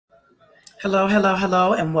Hello, hello,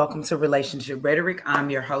 hello, and welcome to Relationship Rhetoric. I'm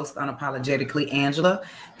your host, Unapologetically Angela.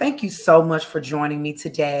 Thank you so much for joining me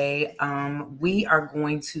today. We are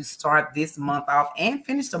going to start this month off and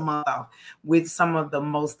finish the month off with some of the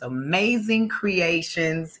most amazing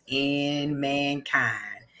creations in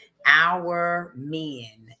mankind, our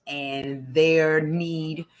men, and their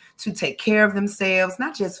need to take care of themselves,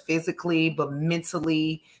 not just physically, but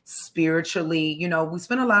mentally, spiritually. You know, we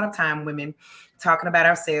spend a lot of time, women, talking about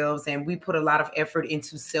ourselves, and we put a lot of effort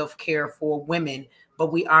into self-care for women,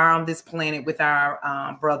 but we are on this planet with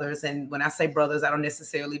our brothers. And when I say brothers, I don't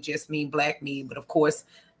necessarily just mean black men, but of course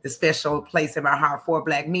the special place in my heart for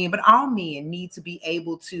black men, but all men need to be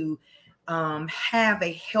able to have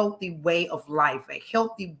a healthy way of life, a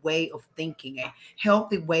healthy way of thinking, a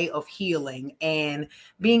healthy way of healing, and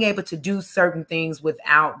being able to do certain things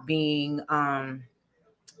without being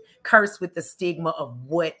cursed with the stigma of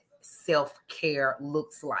what self-care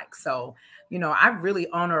looks like. So, you know, I really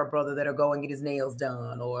honor a brother that'll go and get his nails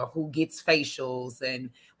done, or who gets facials,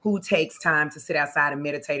 and who takes time to sit outside and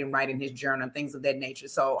meditate and write in his journal and things of that nature.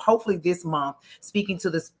 So hopefully this month, speaking to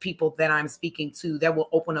the people that I'm speaking to, that will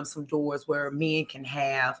open up some doors where men can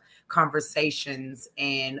have conversations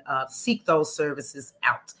and seek those services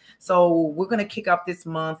out. So we're going to kick off this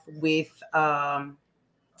month with a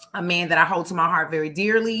man that I hold to my heart very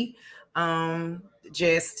dearly.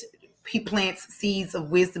 He plants seeds of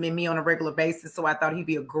wisdom in me on a regular basis. So I thought he'd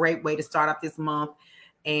be a great way to start off this month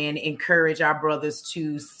and encourage our brothers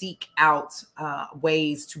to seek out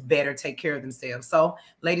ways to better take care of themselves. So,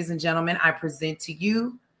 ladies and gentlemen, I present to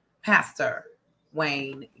you Pastor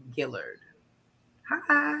Wayne Gillard.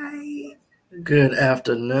 Hi. Good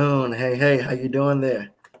afternoon. Hey, how you doing there?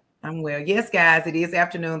 I'm well. Yes, guys, it is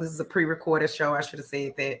afternoon. This is a pre-recorded show. I should have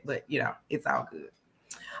said that, but you know, it's all good.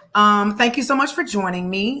 Thank you so much for joining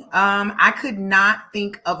me. I could not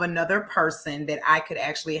think of another person that I could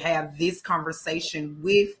actually have this conversation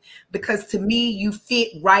with, because to me, you fit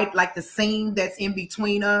right, like the seam that's in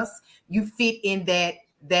between us. You fit in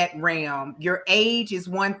that realm. Your age is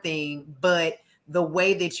one thing, but the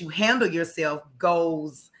way that you handle yourself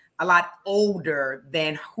goes a lot older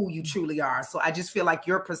than who you truly are. So I just feel like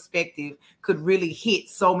your perspective could really hit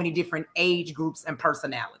so many different age groups and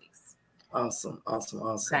personalities. Awesome.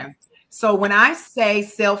 Okay. So when I say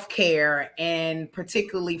self-care, and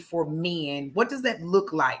particularly for men, what does that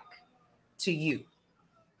look like to you?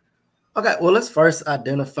 Okay, well, let's first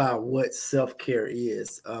identify what self-care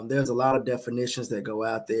is. There's a lot of definitions that go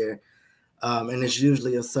out there, and it's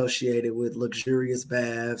usually associated with luxurious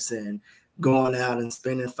baths and going out and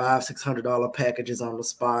spending $500-600 packages on the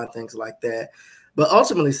spa and things like that. But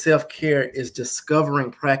ultimately, self-care is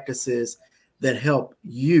discovering practices that help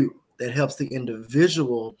you, that helps the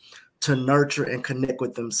individual to nurture and connect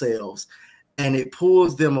with themselves. And it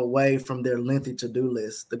pulls them away from their lengthy to-do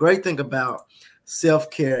list. The great thing about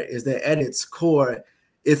self-care is that at its core,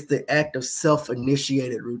 it's the act of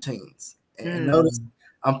self-initiated routines. And notice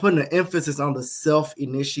I'm putting an emphasis on the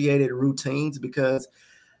self-initiated routines, because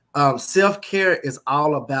self-care is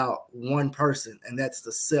all about one person, and that's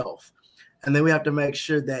the self. And then we have to make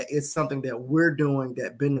sure that it's something that we're doing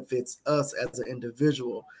that benefits us as an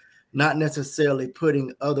individual, not necessarily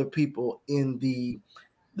putting other people in the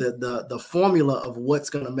formula of what's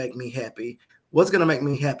going to make me happy, what's going to make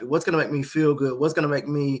me feel good, what's going to make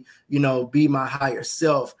me, be my higher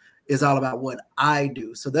self. Is all about what I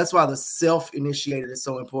do. So that's why the self-initiated is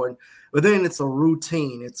so important. But then it's a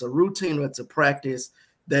routine. It's a practice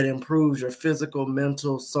that improves your physical,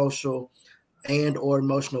 mental, social, and or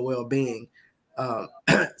emotional well-being.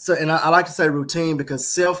 And I like to say routine, because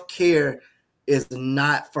self-care is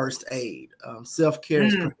not first aid. Self-care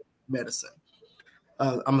is medicine.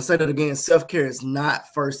 I'm gonna say that again. Self-care is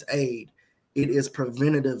not first aid. It is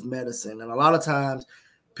preventative medicine. And a lot of times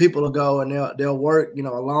people will go and they'll work, a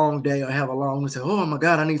long day, or have a long and say, oh my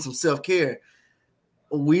God, I need some self-care.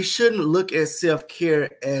 We shouldn't look at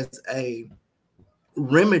self-care as a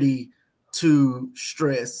remedy to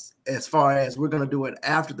stress, as far as we're going to do it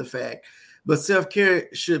after the fact. But self-care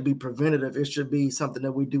should be preventative. It should be something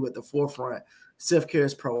that we do at the forefront. Self-care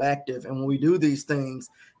is proactive. And when we do these things,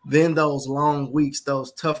 then those long weeks,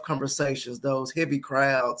 those tough conversations, those heavy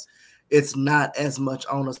crowds, it's not as much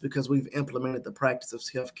on us, because we've implemented the practice of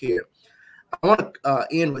self-care. I want to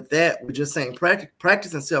end with that. We're just saying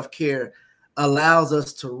practicing self-care allows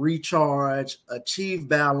us to recharge, achieve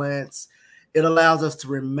balance. It allows us to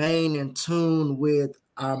remain in tune with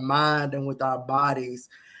our mind and with our bodies.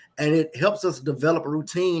 And it helps us develop a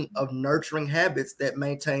routine of nurturing habits that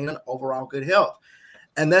maintain an overall good health.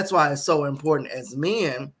 And that's why it's so important as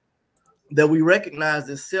men that we recognize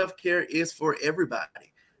that self-care is for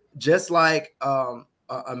everybody. just like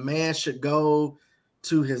a man should go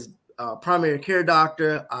to his primary care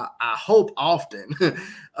doctor, I hope often,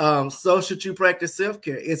 so should you practice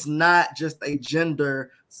self-care. It's not just a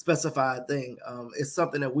gender specified thing. It's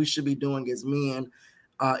something that we should be doing as men,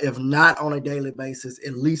 if not on a daily basis,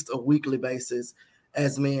 at least a weekly basis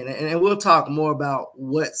as men. And we'll talk more about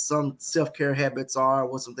what some self-care habits are,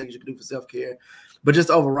 what some things you can do for self-care. But just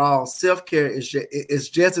overall, self-care is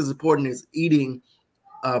just as important as eating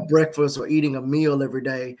breakfast or eating a meal every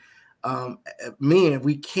day. Men,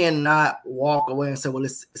 we cannot walk away and say, well,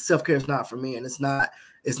 self-care is not for men. It's not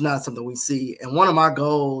something we see. And one of my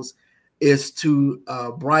goals is to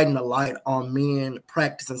brighten the light on men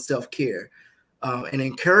practicing self-care and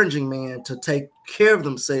encouraging men to take care of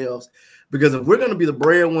themselves. Because if we're going to be the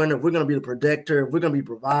breadwinner, if we're going to be the protector, if we're going to be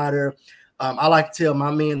provider, I like to tell my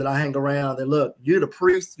men that I hang around that, look, you're the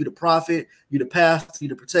priest, you're the prophet, you're the pastor, you're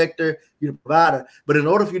the protector, you're the provider. But in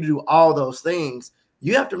order for you to do all those things,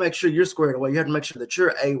 you have to make sure you're squared away. You have to make sure that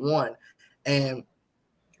you're A1. And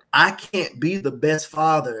I can't be the best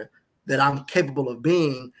father that I'm capable of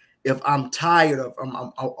being if I'm tired of,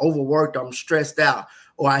 I'm overworked, I'm stressed out,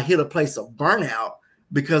 or I hit a place of burnout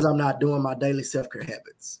because I'm not doing my daily self-care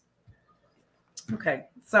habits. Okay.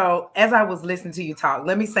 So as I was listening to you talk,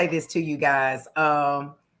 let me say this to you guys.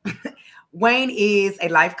 Wayne is a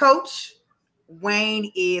life coach.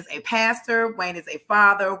 Wayne is a pastor. Wayne is a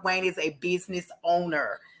father. Wayne is a business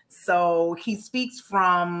owner. So he speaks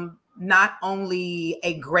from not only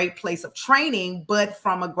a great place of training, but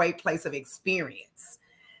from a great place of experience.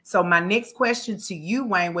 So my next question to you,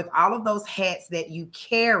 Wayne, with all of those hats that you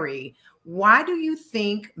carry, why do you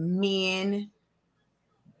think men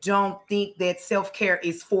don't think that self-care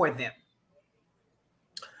is for them?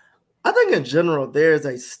 I think in general, there's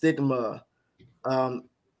a stigma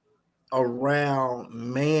around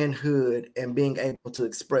manhood and being able to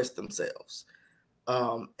express themselves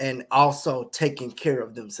and also taking care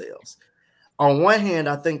of themselves. On one hand,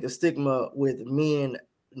 I think the stigma with men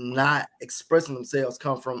not expressing themselves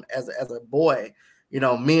come from as a boy,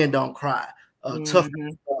 men don't cry, tough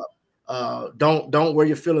don't wear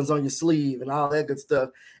your feelings on your sleeve and all that good stuff.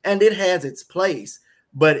 And it has its place,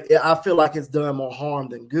 but I feel like it's done more harm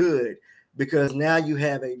than good, because now you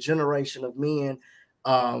have a generation of men,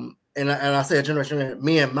 and I say a generation of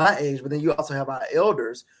men my age, but then you also have our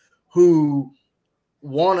elders who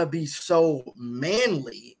want to be so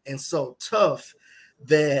manly and so tough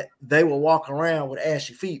that they will walk around with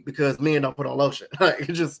ashy feet because men don't put on lotion. Like,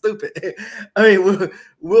 it's just stupid. I mean,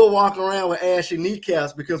 we'll walk around with ashy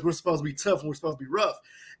kneecaps because we're supposed to be tough and we're supposed to be rough.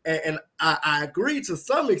 And I agree to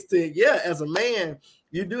some extent. Yeah, as a man,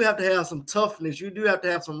 you do have to have some toughness. You do have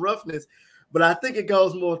to have some roughness. But I think it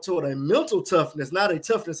goes more toward a mental toughness, not a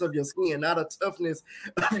toughness of your skin, not a toughness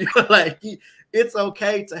of your, like, it's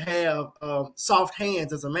okay to have soft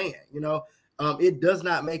hands as a man, it does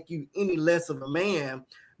not make you any less of a man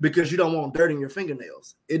because you don't want dirt in your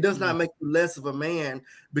fingernails. It does not make you less of a man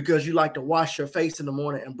because you like to wash your face in the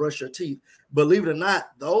morning and brush your teeth. Believe it or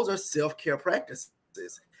not, those are self-care practices.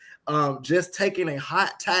 Just taking a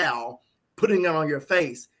hot towel, putting it on your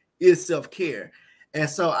face is self-care. And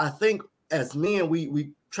so I think as men,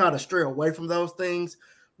 we try to stray away from those things.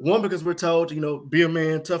 One, because we're told, be a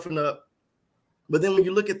man, toughen up. But then when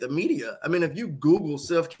you look at the media, I mean, if you Google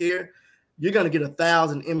self-care, you're going to get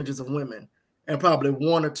 1,000 images of women and probably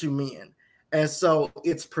 1 or 2 men. And so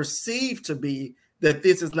it's perceived to be that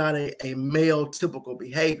this is not a male typical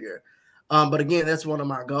behavior. But again, that's one of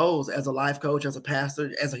my goals as a life coach, as a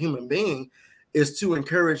pastor, as a human being, is to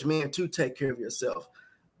encourage men to take care of yourself.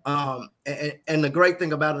 And the great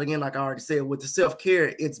thing about it, again, like I already said, with the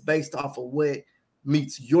self-care, it's based off of what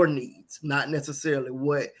meets your needs, not necessarily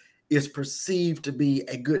what is perceived to be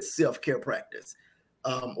a good self-care practice.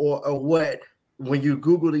 Or what, when you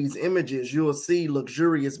Google these images, you'll see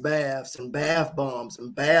luxurious baths and bath bombs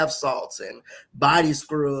and bath salts and body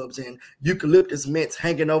scrubs and eucalyptus mints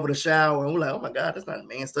hanging over the shower. And we're like, oh my God, that's not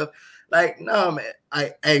man stuff. Like, no, man,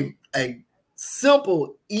 a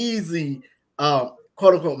simple, easy, quote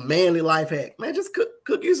unquote manly life hack, man, just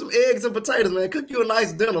cook you some eggs and potatoes, man. Cook you a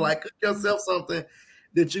nice dinner, like cook yourself something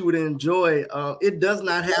that you would enjoy. It does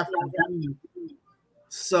not have to be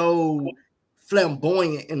so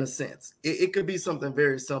flamboyant in a sense. It could be something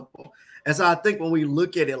very simple. And so I think when we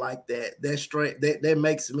look at it like that, that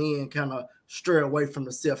makes men kind of stray away from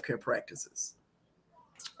the self-care practices.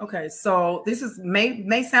 Okay, so this is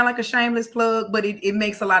may sound like a shameless plug, but it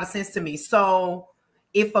makes a lot of sense to me. So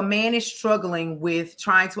if a man is struggling with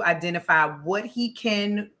trying to identify what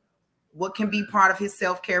can be part of his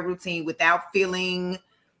self-care routine without feeling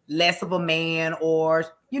less of a man or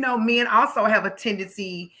men also have a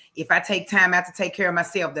tendency, if I take time out to take care of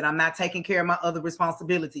myself, that I'm not taking care of my other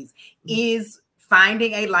responsibilities. Is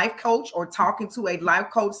finding a life coach or talking to a life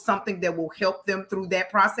coach something that will help them through that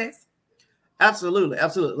process? Absolutely.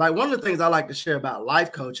 Absolutely. Like, one of the things I like to share about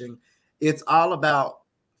life coaching, it's all about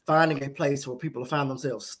finding a place where people find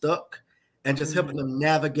themselves stuck and just helping them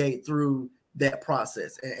navigate through that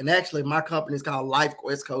process. And actually, my company is called Life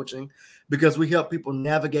Quest Coaching because we help people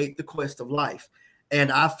navigate the quest of life.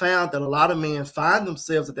 And I found that a lot of men find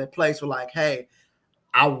themselves at that place where, like, hey,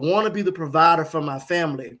 I want to be the provider for my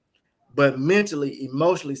family, but mentally,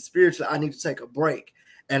 emotionally, spiritually, I need to take a break.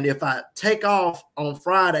 And if I take off on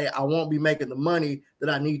Friday, I won't be making the money that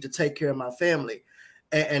I need to take care of my family.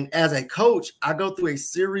 And as a coach, I go through a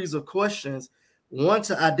series of questions. One,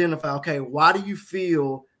 to identify, okay, why do you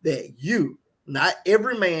feel that you, not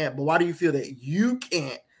every man, but why do you feel that you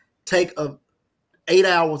can't take 8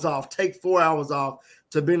 hours off, take 4 hours off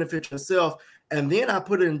to benefit yourself? And then I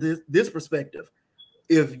put it in this perspective.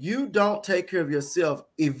 If you don't take care of yourself,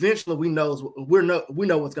 eventually we know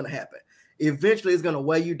what's going to happen. Eventually it's going to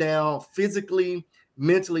weigh you down physically,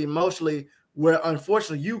 mentally, emotionally, where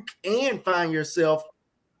unfortunately you can find yourself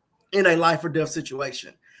in a life or death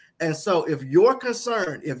situation. And so if you're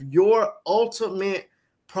concerned, if your ultimate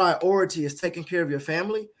priority is taking care of your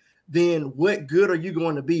family, then what good are you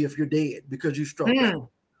going to be if you're dead because you struck out?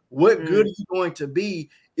 What good are you going to be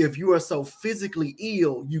if you are so physically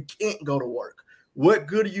ill you can't go to work? What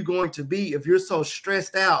good are you going to be if you're so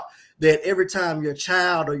stressed out that every time your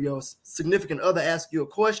child or your significant other asks you a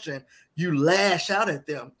question, you lash out at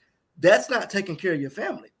them? That's not taking care of your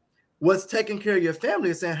family. What's taking care of your family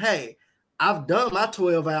is saying, hey, I've done my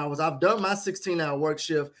 12 hours. I've done my 16-hour work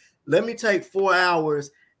shift. Let me take 4 hours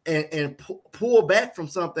and pull back from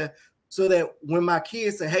something so that when my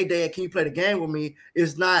kids say, hey, Dad, can you play the game with me?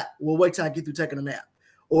 It's not, well, wait till I get through taking a nap.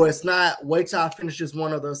 Or it's not, wait till I finish this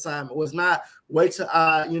one other assignment. Or it's not, wait till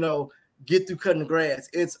I, get through cutting the grass.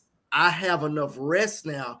 It's, I have enough rest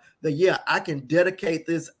now that, yeah, I can dedicate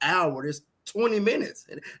this hour, this 20 minutes,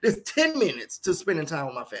 this 10 minutes to spending time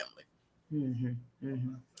with my family.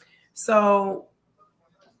 So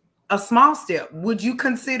a small step, would you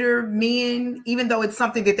consider men, even though it's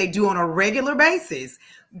something that they do on a regular basis,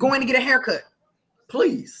 going to get a haircut?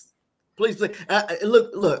 Please. Look,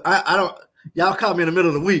 I don't, y'all caught me in the middle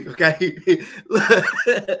of the week, okay?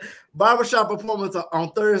 Barbershop appointments are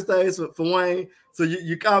on Thursdays for Wayne, so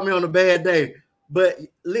you caught me on a bad day. But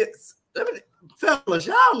fellas,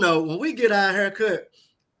 y'all know when we get our haircut,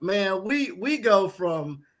 man, we go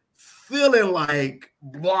from feeling like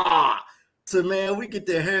blah to, man, we get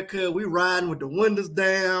their haircut, we riding with the windows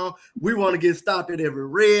down, we want to get stopped at every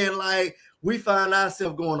red light. We find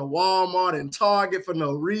ourselves going to Walmart and Target for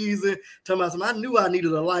no reason. Talking about I knew I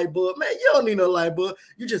needed a light bulb. Man, you don't need a light bulb.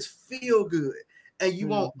 You just feel good. And you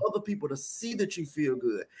want other people to see that you feel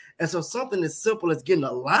good. And so something as simple as getting a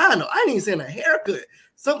lineup, I ain't even saying a haircut,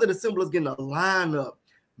 something as simple as getting a lineup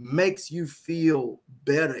makes you feel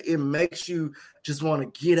better. It makes you just want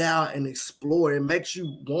to get out and explore. It makes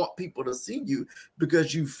you want people to see you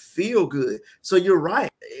because you feel good. So you're right.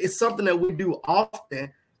 It's something that we do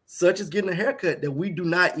often, such as getting a haircut, that we do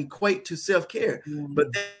not equate to self-care. But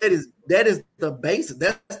that is the basis.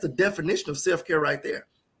 That's the definition of self-care right there.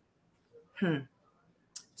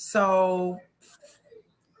 So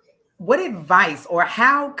what advice, or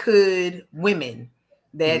how could women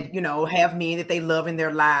that, have men that they love in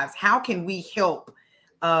their lives, how can we help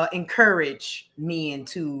encourage men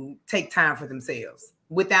to take time for themselves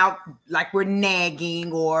without, like, we're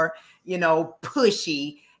nagging or,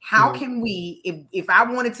 pushy? How can we, if I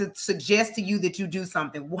wanted to suggest to you that you do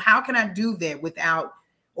something, well, how can I do that without,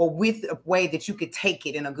 or with a way that you could take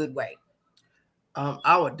it in a good way?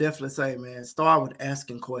 I would definitely say, man, start with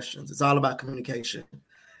asking questions. It's all about communication.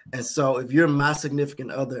 And so if you're my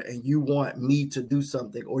significant other and you want me to do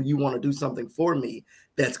something, or you want to do something for me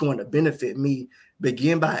that's going to benefit me,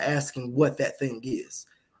 begin by asking what that thing is.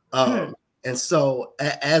 And so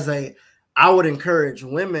I would encourage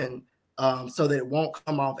women, so that it won't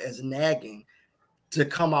come off as nagging, to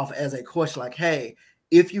come off as a question like, hey,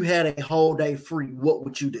 if you had a whole day free, what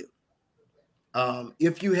would you do?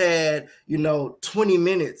 If you had, 20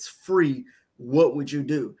 minutes free, what would you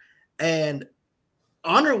do? And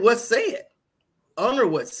honor what's said.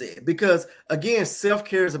 Because, again,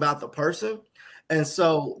 self-care is about the person. And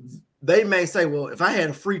so they may say, well, if I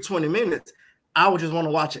had a free 20 minutes, I would just want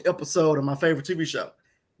to watch an episode of my favorite TV show.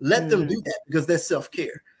 Let them do that, because that's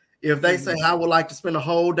self-care. If they say, I would like to spend a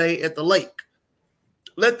whole day at the lake,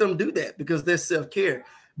 let them do that, because that's self-care.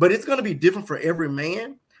 But it's going to be different for every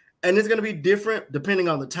man. And it's going to be different depending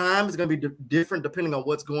on the time. It's going to be different depending on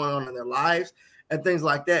what's going on in their lives and things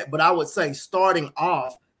like that. But I would say starting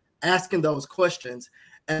off, asking those questions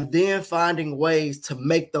and then finding ways to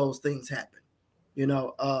make those things happen. You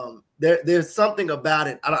know, there's something about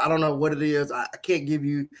it. I don't know what it is. I can't give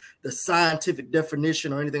you the scientific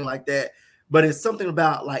definition or anything like that. But it's something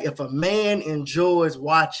about, like, if a man enjoys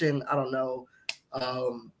watching, I don't know,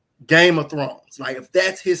 Game of Thrones, like if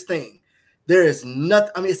that's his thing, there is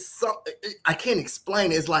nothing. I mean, I can't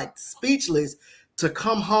explain it. It's like speechless to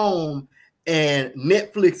come home and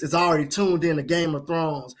Netflix is already tuned in to Game of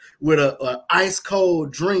Thrones with a ice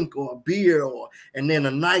cold drink or a beer and then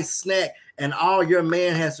a nice snack, and all your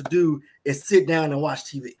man has to do is sit down and watch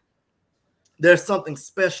TV. There's something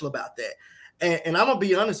special about that. And I'm gonna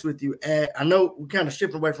be honest with you, and I know we're kind of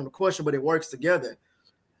shifting away from the question, but it works together.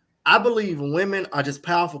 I believe women are just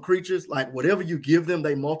powerful creatures. Like, whatever you give them,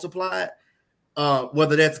 they multiply it,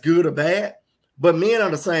 whether that's good or bad. But men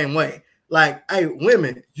are the same way. Like, hey,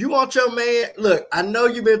 women, you want your man, look, I know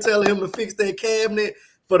you've been telling him to fix that cabinet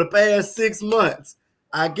for the past 6 months.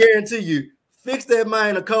 I guarantee you, fix that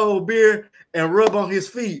man a cold beer and rub on his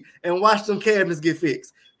feet and watch them cabinets get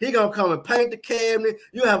fixed. He gonna come and paint the cabinet.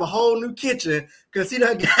 You have a whole new kitchen because he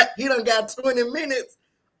done got 20 minutes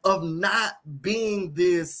of not being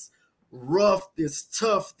this rough, this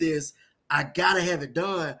tough, this I gotta have it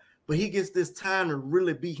done. But he gets this time to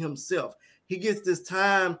really be himself. He gets this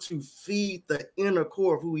time to feed the inner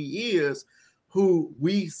core of who he is, who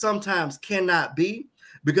we sometimes cannot be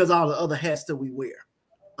because all the other hats that we wear.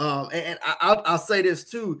 And I'll say this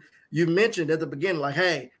too. You mentioned at the beginning, like,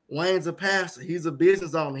 hey, Wayne's a pastor. He's a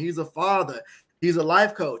business owner. He's a father. He's a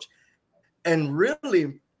life coach. And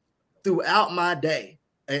really, throughout my day,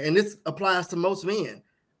 and this applies to most men,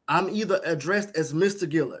 I'm either addressed as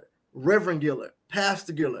Mr. Gillard, Reverend Gillard,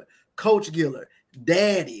 Pastor Gillard, Coach Gillard,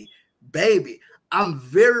 Daddy, Baby. I'm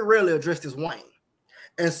very rarely addressed as Wayne.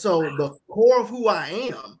 And so the core of who I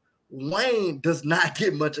am, Wayne does not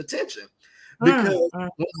get much attention because when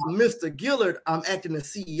I'm Mr. Gillard, I'm acting as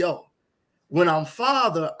CEO. When I'm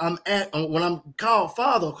father, when I'm called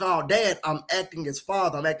father or called dad, I'm acting as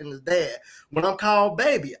father, I'm acting as dad. When I'm called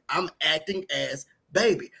baby, I'm acting as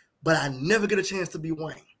baby. But I never get a chance to be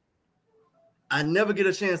Wayne. I never get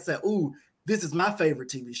a chance to say, ooh, this is my favorite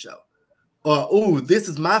TV show. Or, ooh, this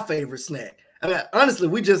is my favorite snack. I mean, honestly,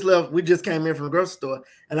 we just came in from the grocery store,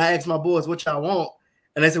 and I asked my boys what y'all want,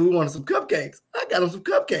 and they said we wanted some cupcakes. I got them some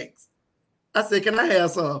cupcakes. I said, can I have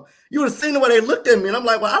some? You would have seen the way they looked at me, and I'm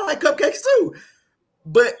like, well, I like cupcakes too.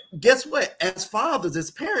 But guess what? As fathers, as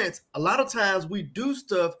parents, a lot of times we do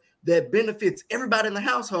stuff that benefits everybody in the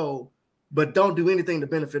household, but don't do anything to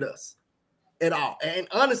benefit us at all. And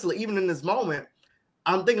honestly, even in this moment,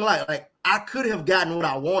 I'm thinking like I could have gotten what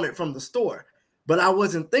I wanted from the store, but I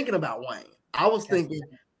wasn't thinking about Wayne. I was thinking,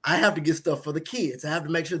 I have to get stuff for the kids. I have to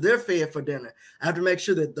make sure they're fed for dinner. I have to make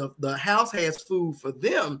sure that the house has food for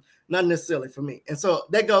them, not necessarily for me. And so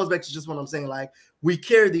that goes back to just what I'm saying. Like, we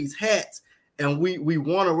carry these hats and we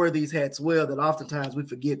want to wear these hats well, that oftentimes we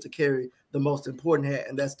forget to carry the most important hat.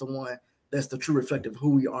 And that's the one that's the true reflective of who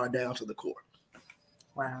we are down to the core.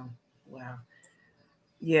 Wow. Wow.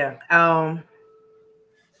 Yeah.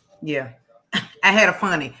 Yeah. I had a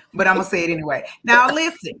funny, but I'm going to say it anyway. Now,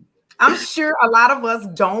 listen, I'm sure a lot of us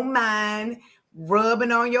don't mind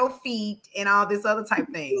rubbing on your feet and all this other type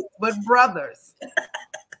of thing. But brothers,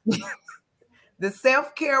 the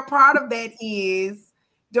self-care part of that is,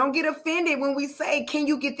 don't get offended when we say, can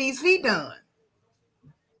you get these feet done?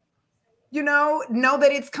 You know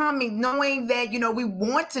that it's coming, knowing that, we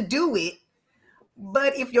want to do it.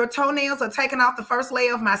 But if your toenails are taking off the first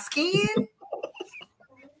layer of my skin,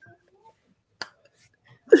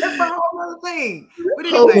 that's a whole other thing. But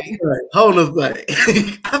anyway, whole other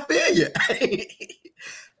thing. I feel you.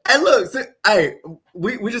 And look, hey,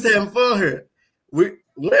 we just having fun here.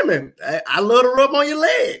 Women, I love to rub on your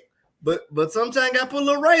leg, but sometimes I gotta put a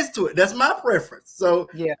little race to it. That's my preference. So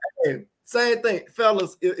yeah, hey, same thing,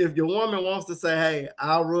 fellas. If your woman wants to say, "Hey,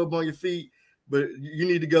 I'll rub on your feet," but you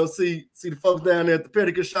need to go see the folks down there at the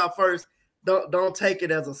pedicure shop first, don't take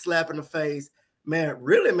it as a slap in the face. Man,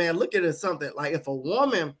 really, man, look at it as something like, if a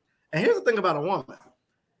woman, and here's the thing about a woman,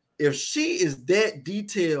 if she is that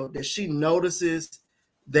detailed that she notices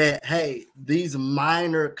that, hey, these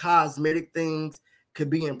minor cosmetic things could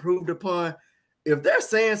be improved upon, if they're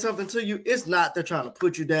saying something to you, it's not they're trying to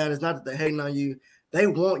put you down. It's not that they're hating on you. They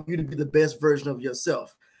want you to be the best version of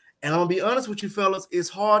yourself. And I'm gonna be honest with you, fellas, it's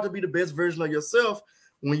hard to be the best version of yourself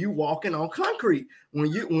when you walking on concrete,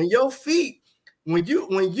 when your feet, when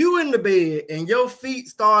you in the bed and your feet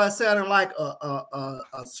start sounding like a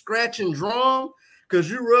scratching drum because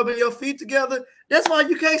you rubbing your feet together. That's why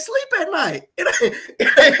you can't sleep at night.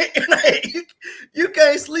 You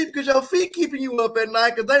can't sleep because your feet keeping you up at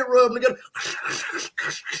night because they rub together.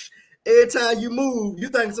 Every time you move, you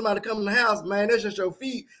think somebody come in the house, man. That's just your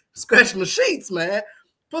feet scratching the sheets, man.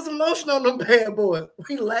 Put some lotion on them bad boys.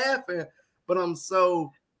 We laughing, but I'm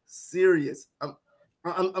so serious.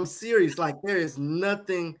 I'm serious. Like, there is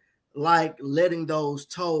nothing like letting those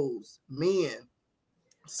toes, men,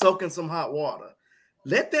 soak in some hot water.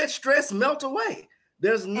 Let that stress melt away.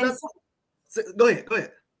 There's nothing. Go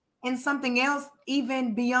ahead. And something else,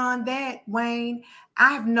 even beyond that, Wayne,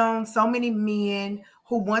 I've known so many men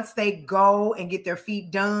who, once they go and get their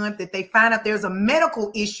feet done, that they find out there's a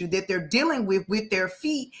medical issue that they're dealing with their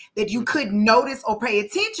feet that you couldn't notice or pay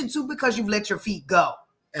attention to because you've let your feet go.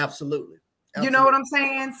 Absolutely. You know what I'm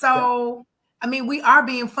saying? So, yeah. I mean, we are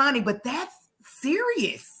being funny, but that's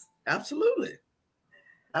serious. Absolutely.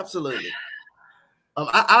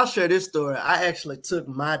 I'll share this story. I actually took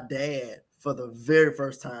my dad for the very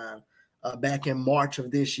first time back in March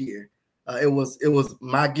of this year. It was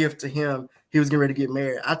my gift to him. He was getting ready to get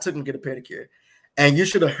married. I took him to get a pedicure. And you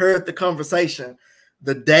should have heard the conversation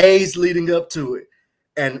the days leading up to it.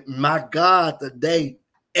 And my God, the day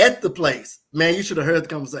at the place, man, you should have heard the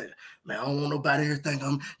conversation. Man, I don't want nobody here to think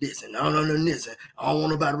I'm this and no, this. And I don't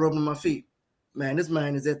want nobody rubbing my feet. Man, this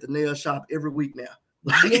man is at the nail shop every week now.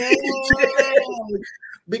 Like, yeah.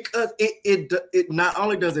 Because it not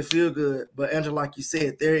only does it feel good, but Angela, like you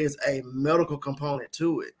said, there is a medical component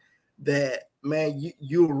to it that, man,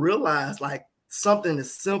 you realize, like, something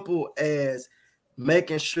as simple as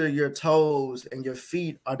making sure your toes and your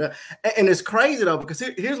feet are done. And it's crazy though, because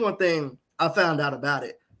here's one thing I found out about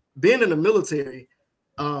it. Being in the military,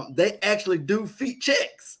 they actually do feet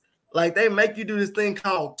checks. Like, they make you do this thing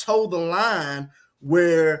called toe the line,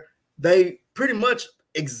 where they pretty much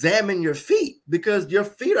examine your feet, because your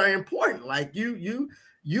feet are important. Like, you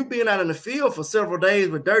being out in the field for several days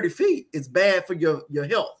with dirty feet is bad for your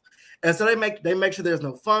health. And so they make sure there's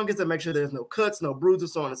no fungus, they make sure there's no cuts, no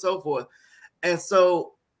bruises, so on and so forth. And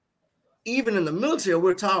so even in the military,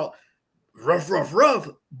 we're taught rough,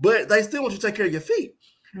 but they still want you to take care of your feet.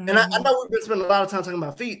 Mm-hmm. And I know we've been spending a lot of time talking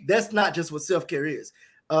about feet. That's not just what self-care is.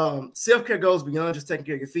 Self-care goes beyond just taking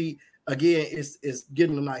care of your feet. Again, it's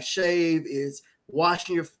getting a nice shave, it's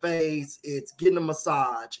washing your face, it's getting a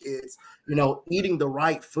massage, it's, eating the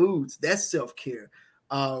right foods. That's self-care.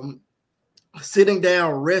 Sitting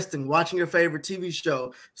down, resting, watching your favorite TV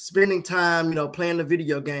show, spending time, playing the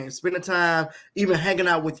video games, spending time even hanging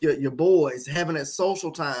out with your boys, having that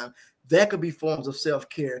social time. That could be forms of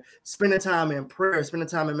self-care. Spending time in prayer, spending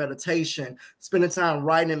time in meditation, spending time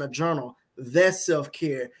writing in a journal. That's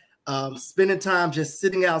self-care. Spending time just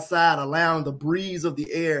sitting outside, allowing the breeze of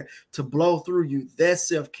the air to blow through you. That's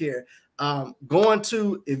self-care. Going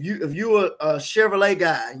to, if you're a Chevrolet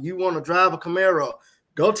guy and you want to drive a Camaro,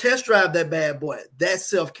 go test drive that bad boy. That's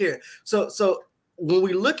self-care. So when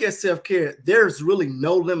we look at self-care, there's really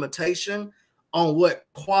no limitation on what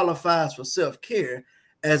qualifies for self-care,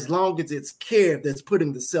 as long as it's care that's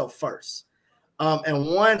putting the self first. And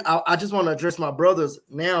one, I just want to address my brothers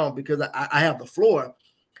now because I have the floor.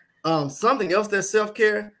 Something else that's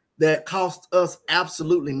self-care that costs us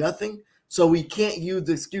absolutely nothing. So we can't use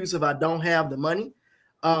the excuse of I don't have the money.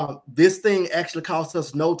 This thing actually costs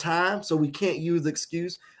us no time. So we can't use the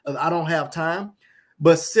excuse of I don't have time.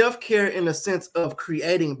 But self-care in the sense of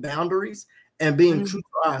creating boundaries and being true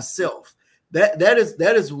to ourselves.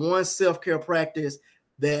 That is one self-care practice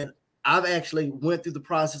that I've actually went through the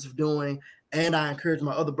process of doing, and I encourage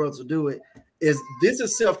my other brothers to do it. This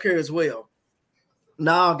is self-care as well.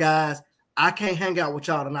 Now, guys, I can't hang out with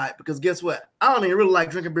y'all tonight because guess what? I don't even really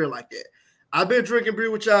like drinking beer like that. I've been drinking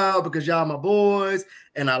beer with y'all because y'all my boys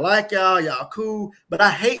and I like y'all cool, but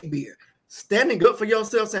I hate beer. Standing up for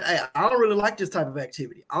yourself, saying, hey, I don't really like this type of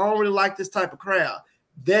activity. I don't really like this type of crowd.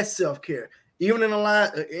 That's self-care. Even in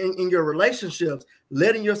in your relationships,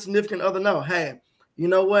 letting your significant other know, hey, you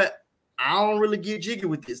know what? I don't really get jiggy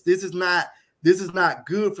with this. This is not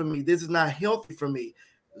good for me. This is not healthy for me.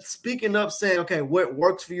 Speaking up, saying, okay, what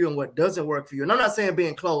works for you and what doesn't work for you. And I'm not saying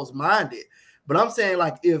being closed-minded, but I'm saying,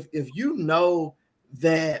 like, if you know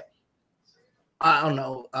that, I don't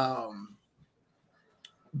know,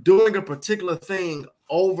 doing a particular thing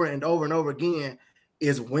over and over and over again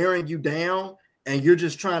is wearing you down and you're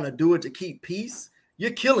just trying to do it to keep peace,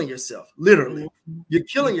 you're killing yourself. Literally, you're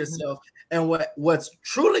killing yourself. And what's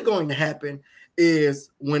truly going to happen is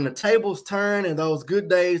when the tables turn and those good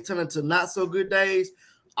days turn into not so good days,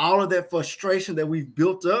 all of that frustration that we've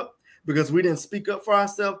built up because we didn't speak up for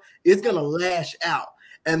ourselves, it's going to lash out.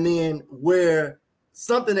 And then where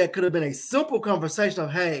something that could have been a simple conversation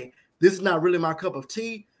of, hey, this is not really my cup of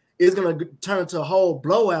tea, is going to turn into a whole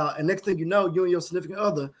blowout. And next thing you know, you and your significant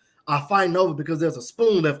other are fighting over because there's a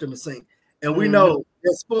spoon left in the sink. And we know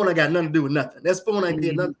that spoon ain't got nothing to do with nothing. That spoon ain't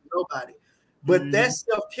did nothing to nobody. But that's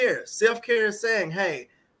self-care. Self-care is saying, hey,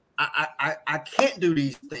 I can't do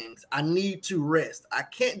these things. I need to rest. I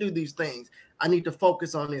can't do these things. I need to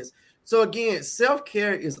focus on this. So again,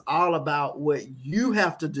 self-care is all about what you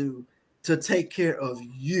have to do to take care of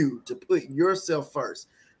you, to put yourself first.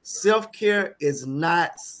 Self-care is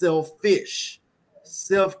not selfish.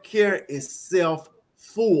 Self-care is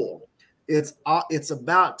self-full. It's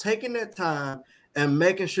about taking that time and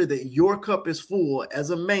making sure that your cup is full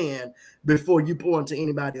as a man before you pour into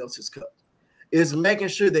anybody else's cup. It's making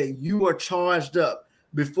sure that you are charged up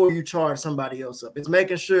before you charge somebody else up. It's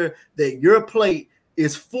making sure that your plate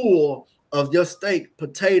is full of your steak,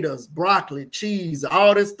 potatoes, broccoli, cheese,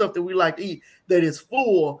 all this stuff that we like to eat, that is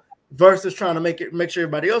full, versus trying to make sure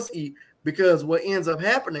everybody else eat. Because what ends up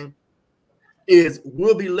happening is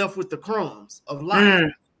we'll be left with the crumbs of life,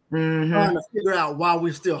 trying to figure out why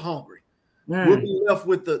we're still hungry. We'll be left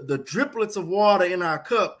with the driplets of water in our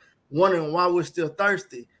cup, wondering why we're still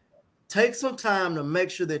thirsty. Take some time to make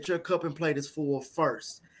sure that your cup and plate is full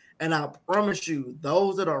first. And I promise you,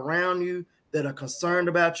 those that are around you, that are concerned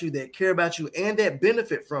about you, that care about you, and that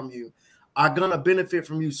benefit from you, are going to benefit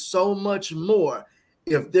from you so much more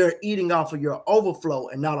if they're eating off of your overflow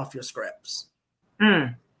and not off your scraps.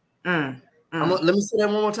 Let me say that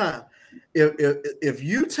one more time. If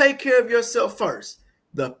you take care of yourself first,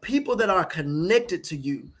 the people that are connected to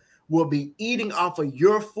you will be eating off of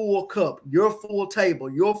your full cup, your full table,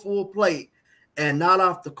 your full plate, and not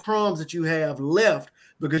off the crumbs that you have left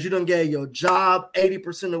because you done gave your job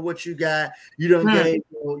 80% of what you got. You done gave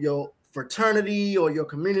your fraternity or your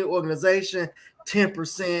community organization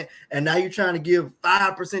 10%, and now you're trying to give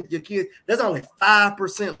 5% to your kids. There's only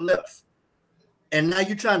 5% left. And now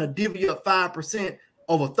you're trying to divvy up 5%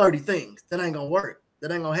 over 30 things. That ain't gonna work.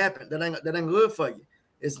 That ain't gonna happen. That ain't good for you.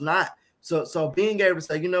 It's not. So being able to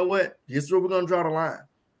say, you know what, this is where we're gonna draw the line.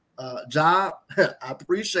 Job, I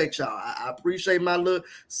appreciate y'all. I appreciate my little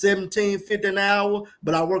 $17.50 an hour,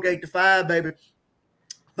 but I work 8 to 5, baby.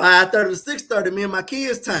 5:30 to 6:30, me and my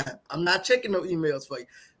kids' time. I'm not checking no emails for you.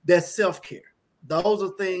 That's self-care. Those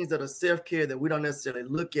are things that are self-care that we don't necessarily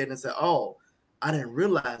look at and say, oh, I didn't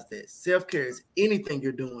realize that. Self-care is anything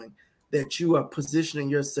you're doing that you are positioning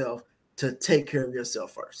yourself to take care of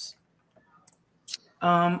yourself first.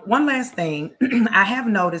 One last thing, I have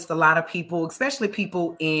noticed a lot of people, especially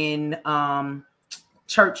people in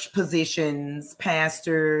church positions,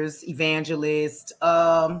 pastors, evangelists,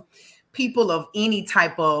 people of any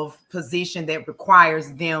type of position that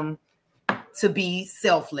requires them to be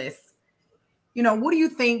selfless. You know, what do you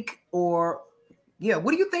think, what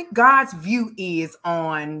do you think God's view is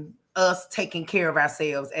on us taking care of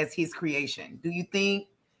ourselves as his creation? Do you think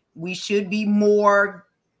we should be more?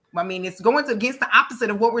 I mean, it's going against the opposite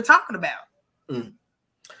of what we're talking about.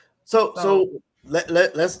 So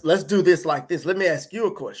let's do this like this. Let me ask you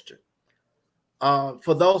a question.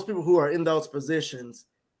 For those people who are in those positions,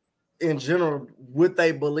 in general, would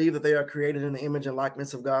they believe that they are created in the image and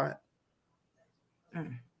likeness of God?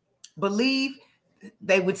 Believe?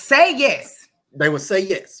 They would say yes. They would say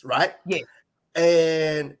yes, right? Yes.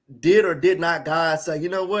 And did or did not God say, you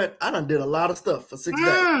know what? I done did a lot of stuff for 6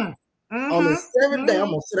 days. On the 7th day, I'm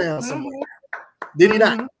going to sit down somewhere. Did he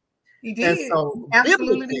not? He did. And so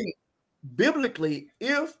biblically,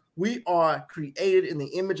 if we are created in the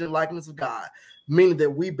image and likeness of God, meaning that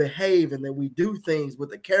we behave and that we do things with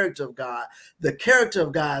the character of God, the character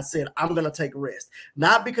of God said, I'm going to take rest.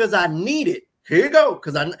 Not because I need it. Here you go.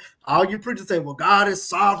 Because all you preachers say, well, God is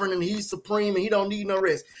sovereign and he's supreme and he don't need no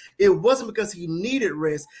rest. It wasn't because he needed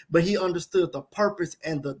rest, but he understood the purpose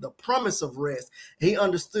and the promise of rest. He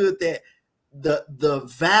understood that the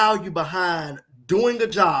value behind doing a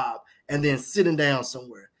job and then sitting down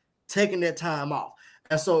somewhere, taking that time off.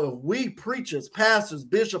 And so if we preachers, pastors,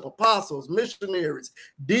 bishop, apostles, missionaries,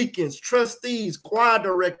 deacons, trustees, choir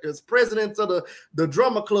directors, presidents of the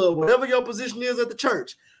drummer club, whatever your position is at the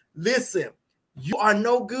church, listen, you are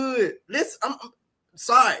no good. Listen, I'm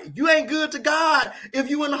sorry, you ain't good to God if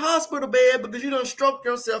you in the hospital bed because you done stroked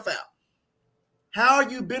yourself out. How are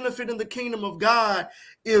you benefiting the kingdom of God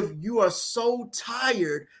if you are so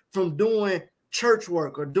tired from doing church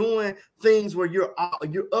work or doing things where you're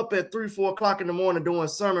up at 3, 4 o'clock in the morning doing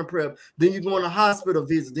sermon prep, then you go on a hospital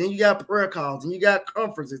visit, then you got prayer calls, then you got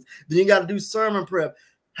conferences, then you got to do sermon prep.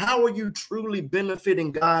 How are you truly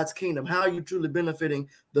benefiting God's kingdom? How are you truly benefiting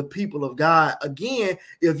the people of God? Again,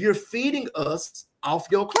 if you're feeding us off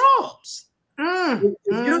your crumbs, If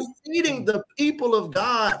you're feeding the people of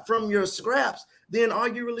God from your scraps, then are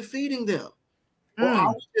you really feeding them? Or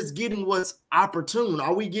are we just getting what's opportune?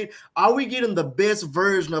 Are we getting the best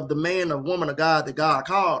version of the man or woman of God that God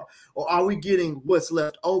called? Or are we getting what's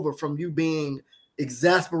left over from you being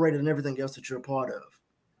exasperated and everything else that you're a part of?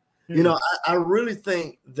 You know, I really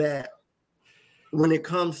think that when it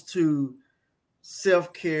comes to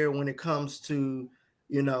self-care, when it comes to,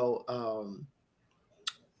 you know,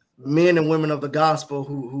 men and women of the gospel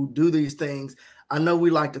who do these things, I know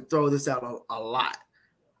we like to throw this out a lot.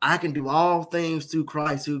 I can do all things through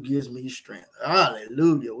Christ who gives me strength.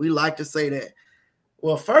 Hallelujah. We like to say that.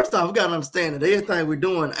 Well, first off, we got to understand that everything we're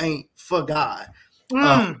doing ain't for God.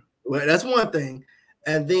 Well, that's one thing.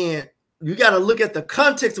 And then you got to look at the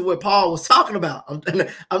context of what Paul was talking about.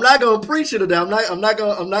 I'm not going to preach it today. I'm not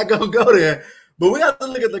going to go there. But we have to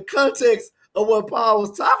look at the context of what Paul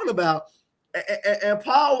was talking about. And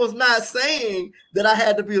Paul was not saying that I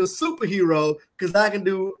had to be a superhero because I can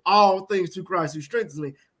do all things through Christ who strengthens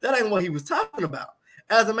me. That ain't what he was talking about.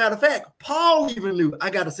 As a matter of fact, Paul even knew I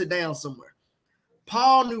got to sit down somewhere.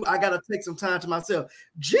 Paul knew I got to take some time to myself.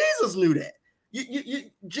 Jesus knew that.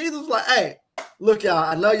 Jesus was like, hey, look, y'all,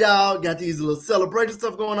 I know y'all got these little celebration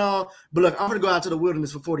stuff going on, but look, I'm going to go out to the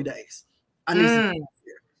wilderness for 40 days. I need some here.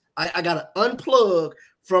 I got to unplug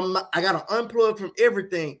from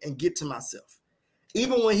everything and get to myself.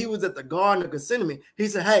 Even when he was at the Garden of Gethsemane, he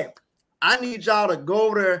said, hey, I need y'all to go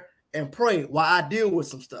over there and pray while I deal with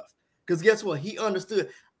some stuff. Because guess what? He understood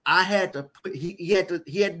I had to he had to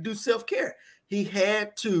do self-care. He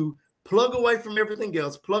had to plug away from everything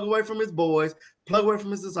else, plug away from his boys, plug away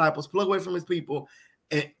from his disciples, plug away from his people.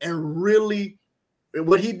 And really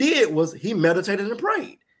what he did was he meditated and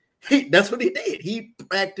prayed. That's what he did. He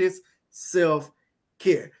practiced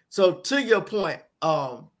self-care. So to your point,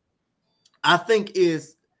 I think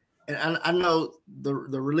is, and I know the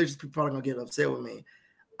religious people probably gonna get upset with me.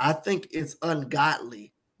 I think it's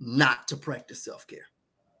ungodly not to practice self-care.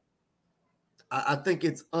 I think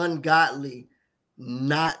it's ungodly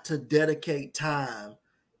not to dedicate time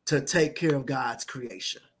to take care of God's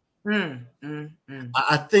creation.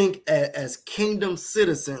 I think as kingdom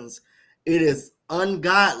citizens, it is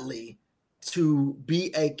ungodly to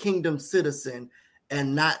be a kingdom citizen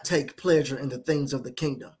and not take pleasure in the things of the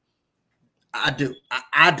kingdom. I do.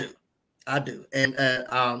 And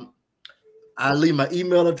I leave my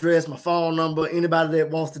email address, my phone number. Anybody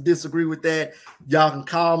that wants to disagree with that, y'all can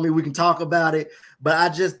call me. We can talk about it. But I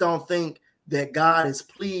just don't think that God is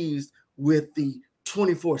pleased with the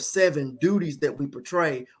 24/7 duties that we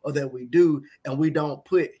portray or that we do, and we don't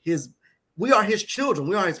put we are his children.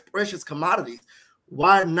 We are his precious commodities.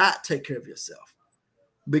 Why not take care of yourself?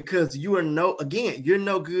 Because you're no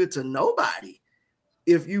good to nobody.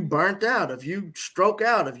 If you burnt out, if you stroke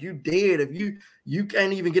out, if you dead, if you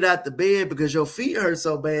can't even get out the bed because your feet hurt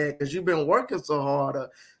so bad because you've been working so hard,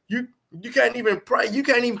 you can't even pray, you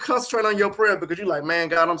can't even concentrate on your prayer because you're like, man,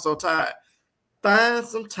 God, I'm so tired. Find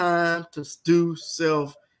some time to do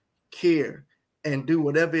self-care and do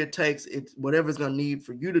whatever it takes, whatever it's going to need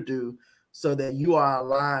for you to do so that you are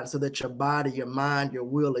aligned, so that your body, your mind, your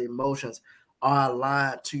will, and emotions are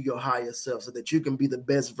aligned to your higher self so that you can be the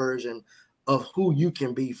best version of who you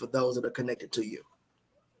can be for those that are connected to you.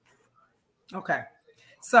 Okay.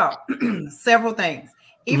 So several things.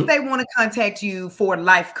 If they want to contact you for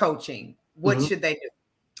life coaching, what should they do?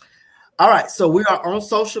 All right. So we are on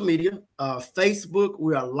social media, Facebook.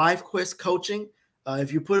 We are Life Quest Coaching.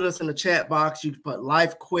 If you put us in the chat box, you can put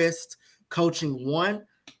Life Quest Coaching 1.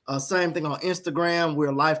 Same thing on Instagram.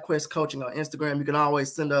 We're Life Quest Coaching on Instagram. You can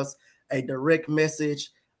always send us a direct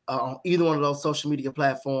message on either one of those social media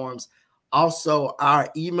platforms. Also, our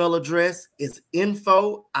email address is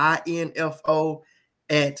info, I-N-F-O,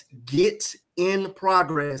 at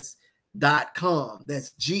getinprogress.com.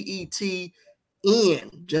 That's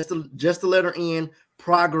G-E-T-N, just the letter N,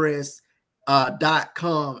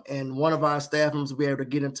 progress.com. And one of our staff members will be able to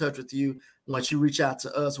get in touch with you. Once you reach out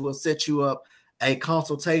to us, we'll set you up a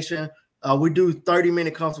consultation. We do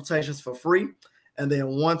 30-minute consultations for free. And then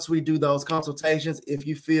once we do those consultations, if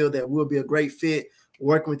you feel that we'll be a great fit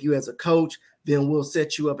working with you as a coach, then we'll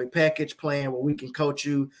set you up a package plan where we can coach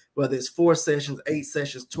you, whether it's 4 sessions, 8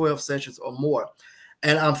 sessions, 12 sessions, or more.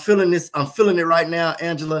 And I'm feeling it right now,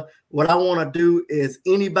 Angela. What I want to do is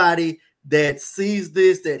anybody that sees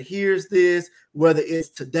this, that hears this, whether it's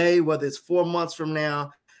today, whether it's 4 months from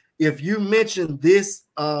now, if you mention this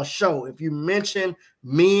show, if you mention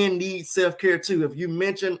Men Need Self-Care Too, if you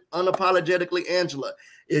mention Unapologetically Angela,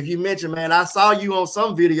 if you mention, man, I saw you on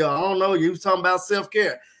some video, I don't know, you was talking about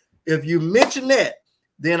self-care. If you mention that,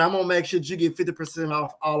 then I'm gonna make sure that you get 50%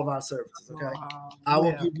 off all of our services. Okay, I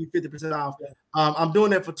will give you 50% off. I'm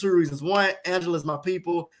doing that for two reasons. One, Angela's my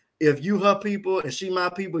people. If you her people and she my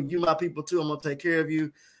people, you my people too. I'm gonna take care of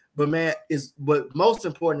you. But man, but most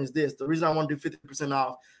important is this. The reason I want to do 50%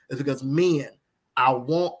 off is because men, I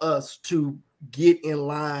want us to get in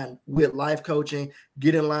line with life coaching,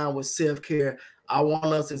 get in line with self-care. I want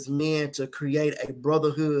us as men to create a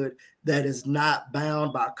brotherhood that is not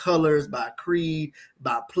bound by colors, by creed,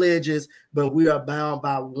 by pledges, but we are bound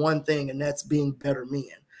by one thing, and that's being better men.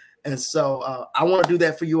 And so I want to do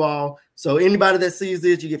that for you all. So anybody that sees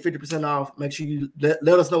this, you get 50% off. Make sure you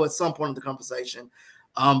let us know at some point in the conversation.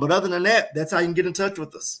 But other than that, that's how you can get in touch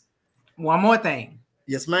with us. One more thing.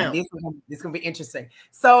 Yes, ma'am. This is going to be interesting.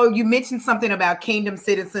 So you mentioned something about kingdom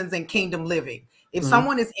citizens and kingdom living. If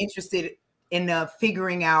someone is interested in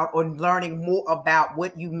figuring out or learning more about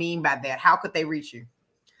what you mean by that, how could they reach you?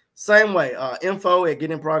 Same way,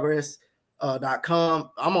 info@getinprogress.com.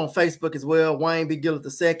 I'm on Facebook as well, Wayne B. Gillard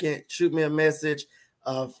II. Shoot me a message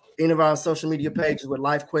of any of our social media pages with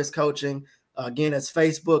Life Quest Coaching. Again, that's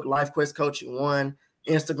Facebook, Life Quest Coaching 1,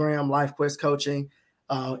 Instagram, Life Quest Coaching.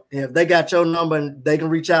 If they got your number and they can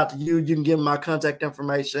reach out to you, you can give them my contact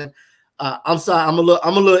information. I'm sorry, I'm a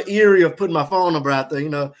little eerie of putting my phone number out there. You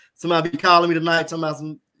know, somebody be calling me tonight, talking about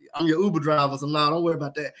I'm your Uber driver. So no, don't worry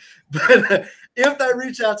about that. But if they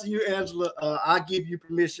reach out to you, Angela, I give you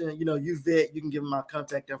permission. You know, you vet, you can give them my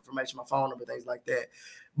contact information, my phone number, things like that.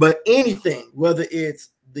 But anything, whether it's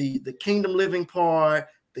the kingdom living part,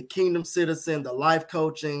 the kingdom citizen, the life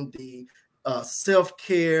coaching, the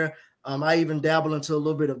self-care. I even dabble into a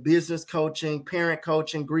little bit of business coaching, parent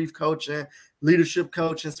coaching, grief coaching, leadership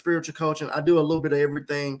coaching, spiritual coaching. I do a little bit of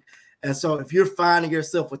everything. And so if you're finding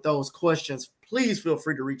yourself with those questions, please feel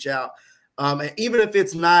free to reach out. And even if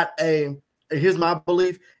it's not here's my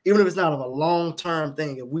belief, even if it's not of a long-term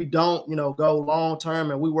thing, if we don't, go long-term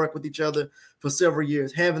and we work with each other for several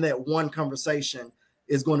years, having that one conversation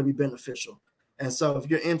is going to be beneficial. And so if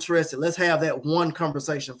you're interested, let's have that one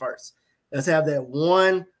conversation first. Let's have that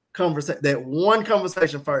one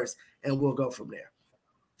conversation first, and we'll go from there.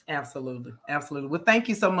 Absolutely. Absolutely. Well, thank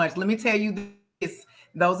you so much. Let me tell you this,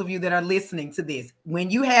 those of you that are listening to this,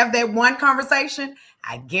 when you have that one conversation,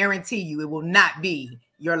 I guarantee you it will not be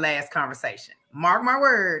your last conversation. Mark my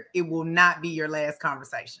word, it will not be your last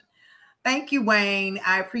conversation. Thank you, Wayne.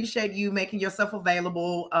 I appreciate you making yourself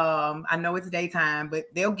available. I know it's daytime, but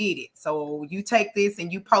they'll get it. So you take this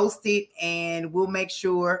and you post it, and we'll make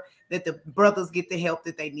sure that the brothers get the help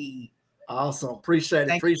that they need. Awesome. Appreciate it.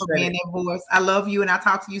 Thank you for being that voice. I love you, and I'll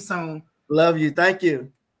talk to you soon. Love you. Thank you.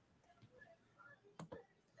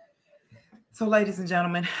 So, ladies and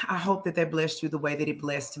gentlemen, I hope that blessed you the way that it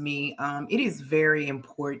blessed me. It is very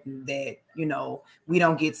important that, we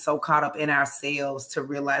don't get so caught up in ourselves to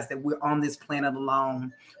realize that we're on this planet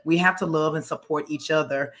alone. We have to love and support each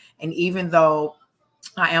other. And even though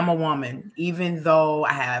I am a woman, even though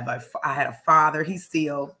I had a father, he's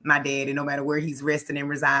still my daddy, no matter where he's resting and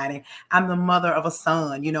residing. I'm the mother of a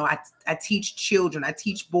son. I teach children. I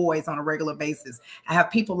teach boys on a regular basis. I have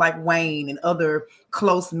people like Wayne and other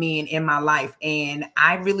close men in my life. And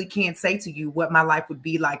I really can't say to you what my life would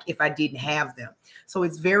be like if I didn't have them. So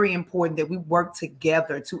it's very important that we work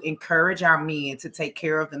together to encourage our men to take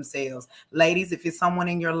care of themselves. Ladies, if it's someone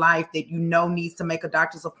in your life that needs to make a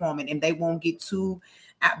doctor's appointment and they won't get too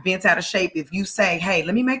bent out of shape, if you say, hey,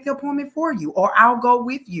 let me make the appointment for you, or I'll go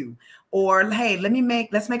with you, or hey,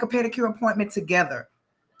 let's make a pedicure appointment together.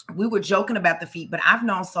 We were joking about the feet, but I've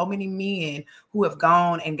known so many men who have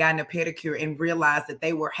gone and gotten a pedicure and realized that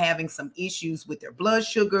they were having some issues with their blood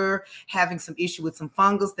sugar, having some issue with some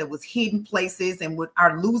fungus that was hidden places, and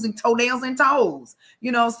are losing toenails and toes.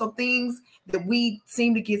 So things that we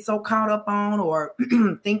seem to get so caught up on or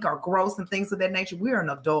think are gross and things of that nature. We're an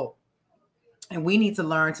adult. And we need to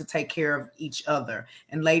learn to take care of each other.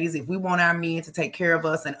 And ladies, if we want our men to take care of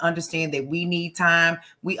us and understand that we need time,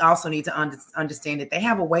 we also need to understand that they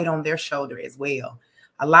have a weight on their shoulder as well.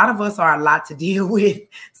 A lot of us are a lot to deal with.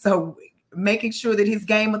 So making sure that his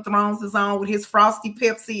Game of Thrones is on with his Frosty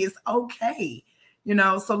Pepsi is okay.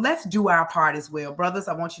 So let's do our part as well. Brothers,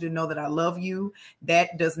 I want you to know that I love you.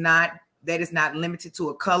 That is not limited to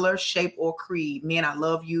a color, shape, or creed. Men, I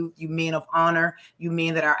love you. You men of honor, you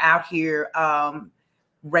men that are out here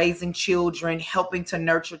raising children, helping to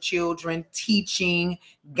nurture children, teaching,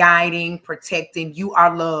 guiding, protecting. You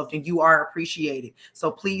are loved and you are appreciated.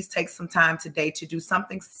 So please take some time today to do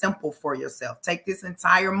something simple for yourself. Take this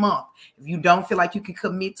entire month. If you don't feel like you can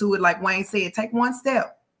commit to it, like Wayne said, take one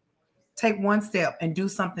step. Take one step and do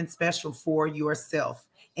something special for yourself.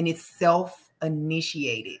 And it's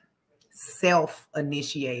self-initiated.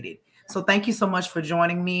 self-initiated. So thank you so much for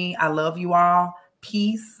joining me. I love you all.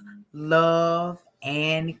 Peace, love,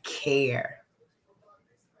 and care.